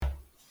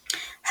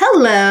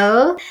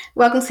Hello,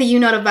 welcome to You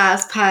Know the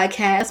Vibes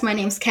podcast. My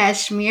name is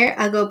Kashmir.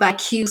 I go by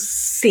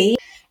QC,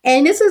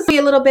 and this is a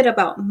little bit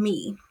about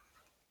me.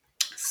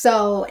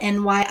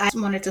 And why I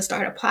wanted to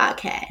start a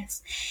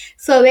podcast.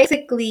 So,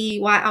 basically,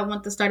 why I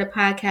want to start a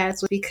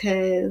podcast was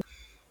because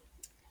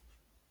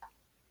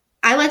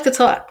I like to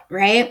talk,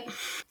 right?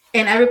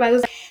 And everybody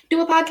was like,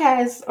 do a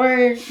podcast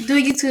or do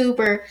a YouTube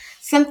or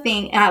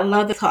something. And I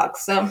love to talk.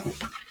 So,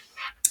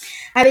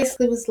 I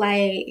basically was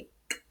like,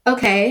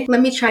 okay,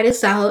 let me try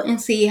this out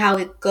and see how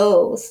it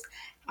goes.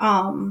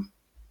 Um,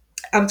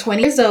 I'm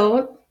 20 years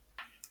old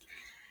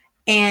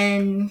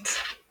and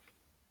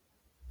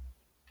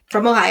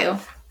from Ohio.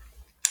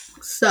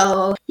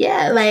 So,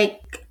 yeah,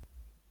 like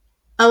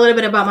a little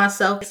bit about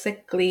myself.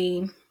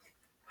 Basically,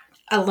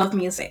 I love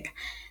music.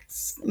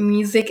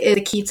 Music is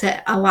the key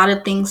to a lot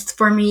of things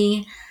for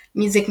me.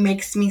 Music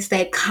makes me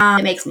stay calm,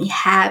 it makes me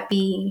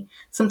happy.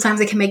 Sometimes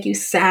it can make you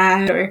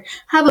sad or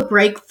have a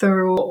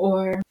breakthrough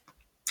or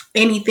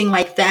anything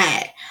like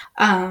that.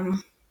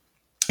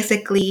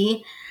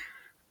 Basically,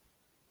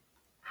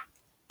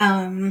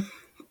 um,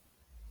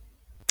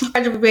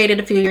 I graduated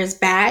a few years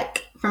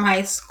back from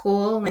high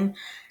school, and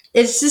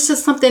it's just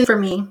something for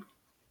me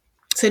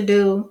to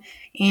do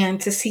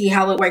and to see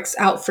how it works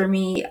out for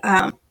me.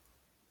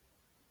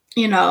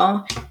 You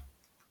know,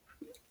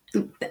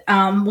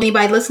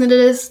 anybody listening to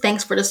this,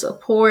 thanks for the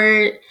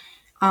support.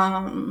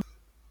 Um,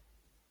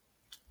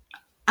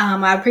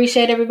 I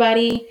appreciate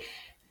everybody.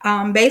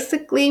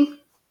 Basically,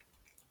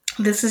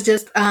 this is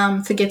just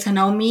to get to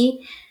know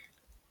me.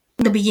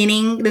 In the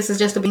beginning, this is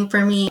just a beginning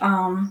for me.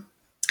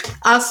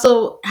 I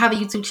also have a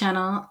YouTube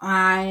channel.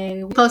 I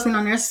will be posting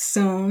on there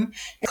soon.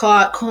 It's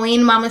called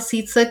Queen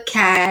Mamacita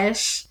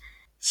Cash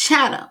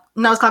channel.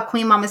 No, it's called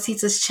Queen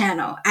Mamacita's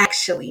channel,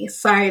 actually.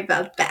 Sorry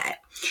about that.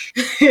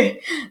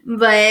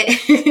 but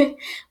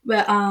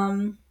but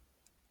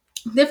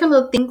different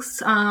little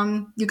things.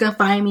 You can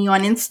find me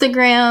on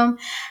Instagram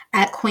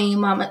at Queen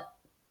Mama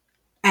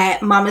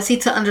at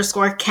Mamacita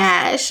underscore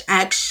Cash,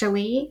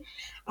 actually.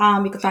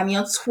 You can find me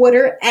on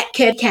Twitter at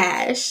Ked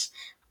Cash.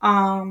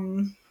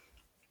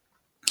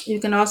 You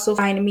can also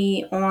find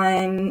me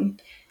on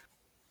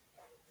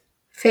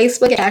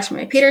Facebook at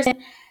Kashmir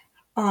Peterson.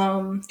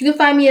 You can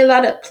find me a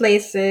lot of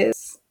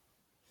places.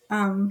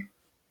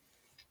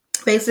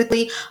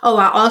 Basically,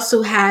 I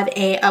also have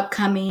a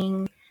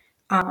upcoming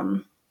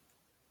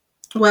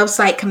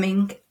website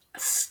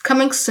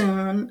coming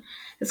soon,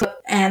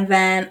 and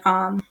then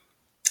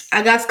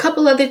I got a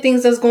couple other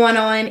things that's going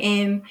on.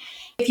 And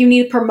if you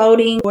need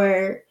promoting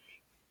or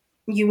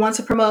you want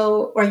to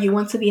promote or you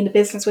want to be in the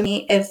business with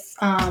me, it's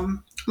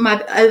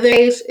my other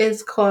page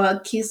is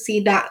called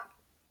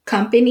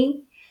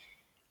QC.company.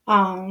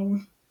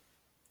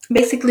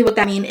 Basically what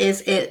that means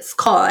is it's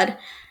called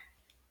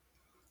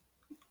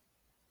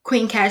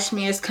Queen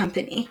Kashmir's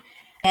Company,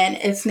 and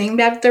it's named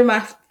after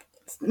my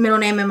middle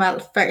name and my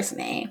first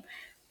name.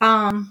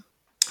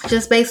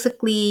 Just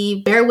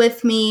basically bear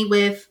with me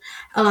with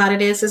a lot of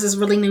this. This is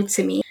really new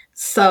to me.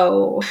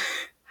 So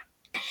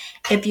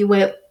if you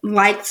would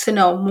like to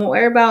know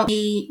more about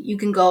me, you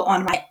can go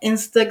on my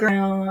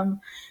Instagram.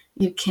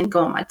 You can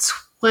go on my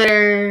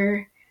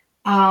Twitter.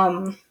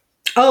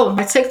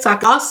 My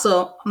TikTok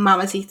also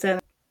Mamacita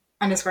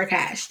underscore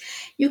Cash.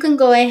 You can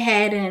go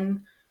ahead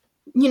and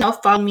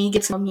follow me,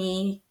 get to know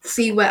me,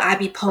 see what I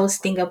be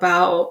posting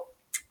about.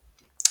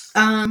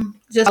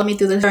 Just follow me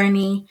through the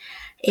journey,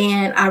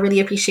 and I really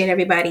appreciate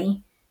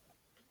everybody.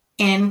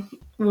 And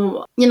the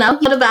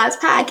Vibes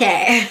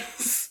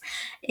podcast.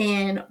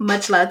 And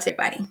much love to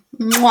everybody.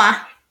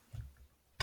 Mwah.